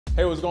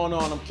Hey, what's going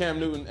on? I'm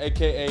Cam Newton,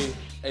 AKA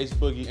Ace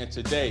Boogie, and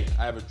today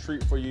I have a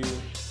treat for you.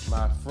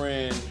 My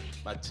friend,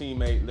 my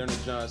teammate, Leonard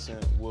Johnson,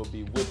 will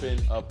be whipping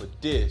up a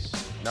dish.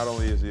 Not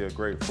only is he a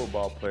great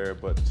football player,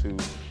 but to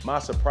my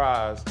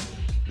surprise,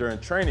 during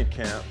training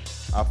camp,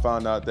 I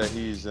found out that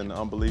he's an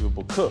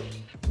unbelievable cook.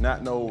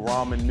 Not no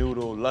ramen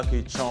noodle,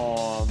 Lucky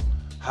Charm,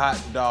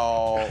 hot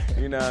dog,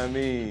 you know what I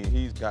mean?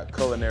 He's got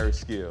culinary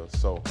skills.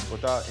 So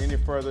without any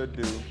further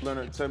ado,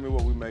 Leonard, tell me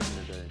what we're making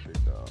today,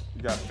 big dog.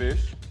 You got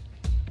fish?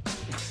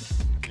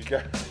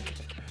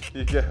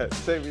 You got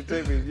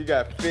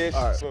fish.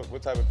 All right.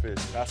 What type of fish?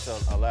 That's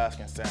an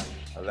Alaskan salmon.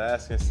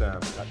 Alaskan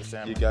salmon. Got the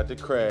salmon. You got the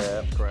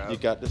crab. You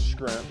got the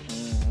shrimp.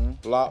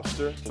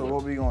 Lobster. So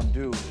what we're gonna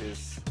do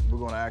is we're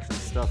gonna actually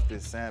stuff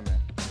this salmon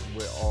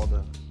with all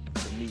the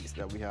meats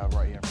that we have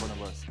right here in front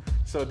of us.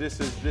 So this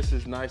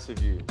is nice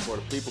of you. For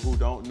the people who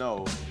don't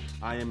know,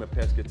 I am a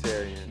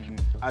pescatarian.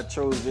 I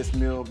chose this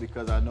meal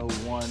because I know,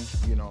 one,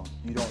 you don't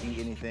eat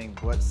anything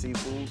but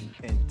seafood,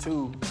 and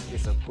two,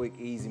 it's a quick,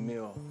 easy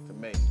meal to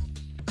make.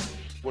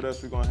 What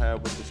else we gonna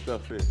have with the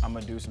stuffed fish? I'm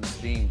gonna do some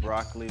steamed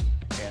broccoli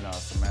and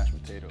some mashed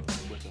potatoes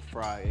with a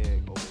fried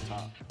egg over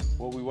top.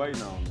 What we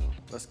waiting on now?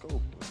 Let's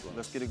go.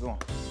 Let's get it going.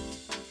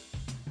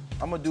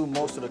 I'm gonna do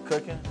most of the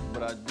cooking,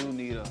 but I do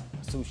need a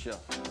sous chef.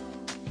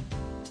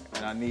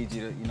 And I need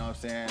you to, you know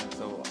what I'm saying?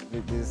 So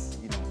this,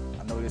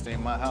 I know this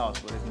ain't my house,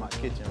 but it's my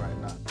kitchen right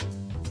now.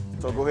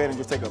 So go ahead and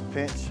just take a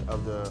pinch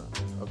of the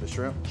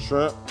shrimp.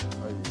 Shrimp.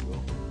 There you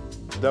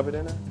go. Dump it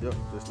in there? Yep,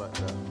 just like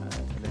that.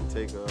 And then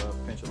take a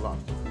pinch of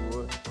lobster if you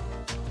would.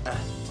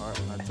 All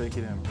right, now take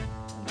it and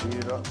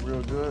beat it up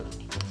real good.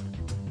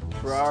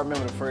 Bro, I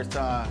remember the first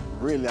time,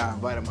 really, I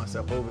invited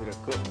myself over here to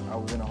cook. I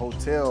was in a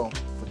hotel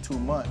for 2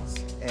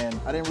 months, and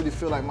I didn't really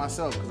feel like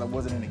myself because I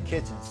wasn't in the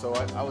kitchen. So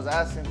I was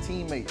asking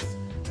teammates,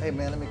 hey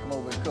man, let me come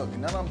over and cook.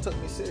 And none of them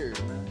took me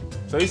serious, man.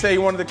 So he said he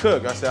wanted to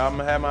cook. I said, I'm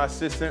gonna have my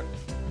assistant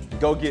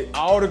go get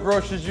all the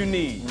groceries you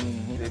need.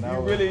 If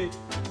you're really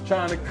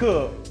trying to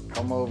cook,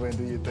 come over and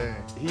do your thing.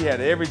 He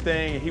had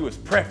everything, and he was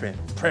prepping.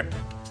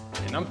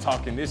 And I'm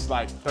talking this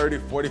like 30,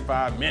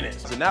 45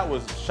 minutes. And that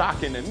was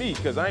shocking to me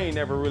because I ain't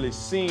never really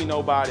seen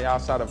nobody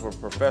outside of a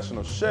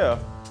professional chef,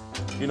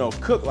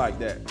 cook like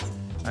that.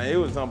 And it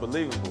was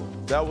unbelievable.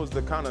 That was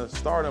the kind of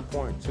starting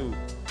point to,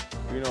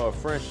 a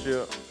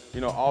friendship,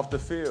 off the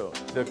field.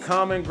 The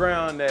common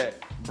ground that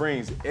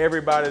brings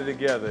everybody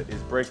together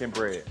is breaking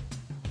bread.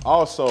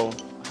 Also,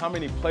 how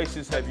many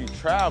places have you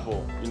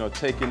traveled,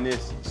 taking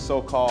this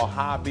so-called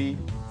hobby?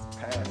 It's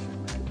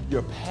passion, man.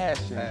 Your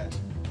passion.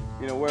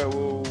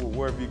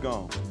 Where have you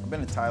gone? I've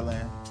been to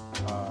Thailand,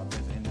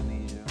 been to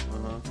Indonesia,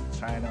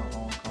 China,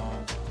 Hong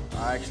Kong.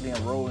 I actually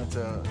enrolled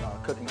into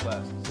cooking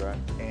classes. Right.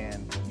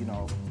 And,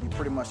 you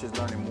pretty much just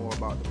learning more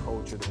about the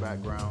culture, the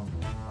background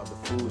of the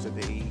foods that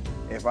they eat.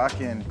 If I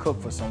can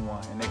cook for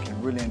someone and they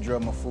can really enjoy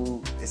my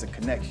food, it's a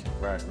connection.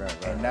 Right.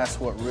 And that's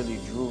what really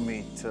drew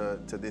me to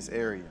this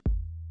area.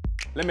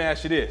 Let me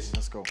ask you this.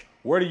 Let's go.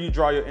 Where do you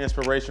draw your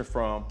inspiration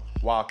from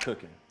while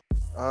cooking?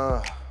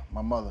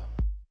 My mother.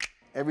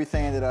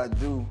 Everything that I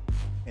do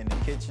in the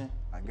kitchen,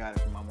 I got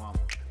it from my mama.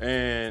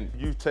 And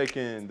you've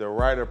taken the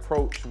right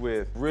approach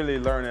with really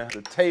learning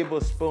the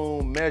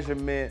tablespoon,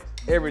 measurement,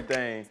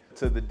 everything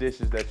to the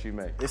dishes that you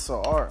make. It's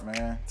an art,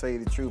 man. Tell you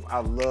the truth, I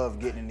love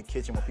getting in the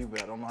kitchen with people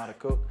that don't know how to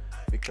cook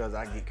because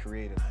I get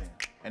creative then.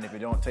 And if it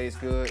don't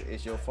taste good,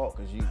 it's your fault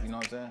because you know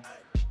what I'm saying?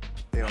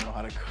 They don't know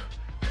how to cook.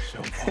 It's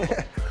your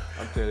fault.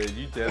 I'm telling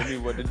you telling me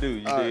what to do.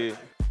 You did.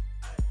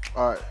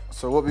 All right,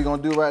 so what we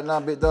gonna do right now,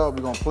 big dog,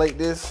 we gonna plate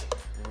this.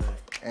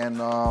 And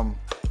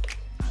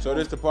so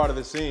this is the part of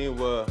the scene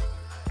where,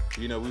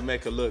 we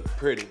make it look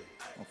pretty.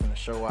 I'm finna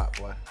show out,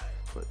 boy.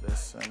 Put this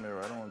salmon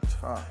right on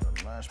top,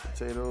 the mashed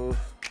potatoes.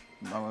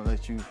 I'm gonna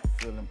let you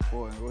feel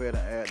important. Go ahead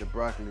and add the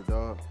broccoli,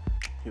 dog.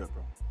 Here,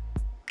 bro.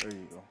 There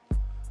you go.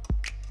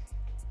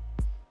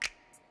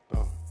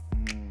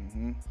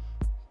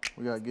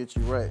 We gotta get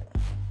you right.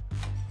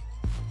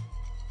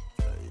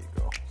 There you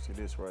go. See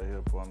this right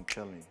here, boy, I'm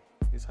telling you.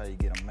 This is how you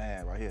get them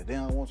mad right here. They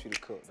don't want you to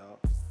cook, dog.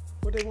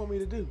 What they want me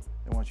to do?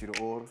 They want you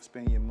to order,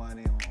 spend your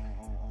money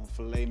on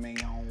filet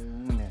mignon,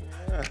 and,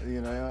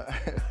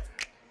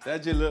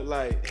 That just look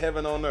like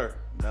heaven on earth.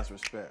 That's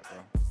respect,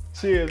 bro.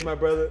 Cheers, my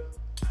brother.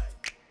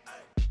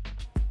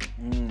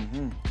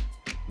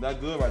 That's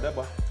good right there,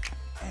 boy.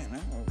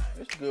 Man,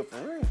 it's good for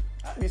real.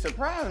 I'd be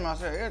surprising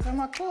myself every time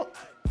I cook.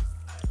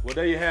 Well,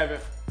 there you have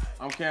it.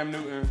 I'm Cam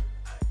Newton.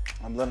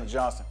 I'm Leonard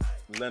Johnson.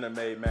 Leonard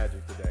made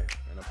magic today,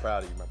 and I'm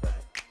proud of you, my brother.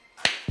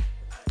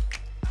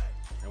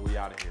 And we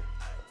out of here.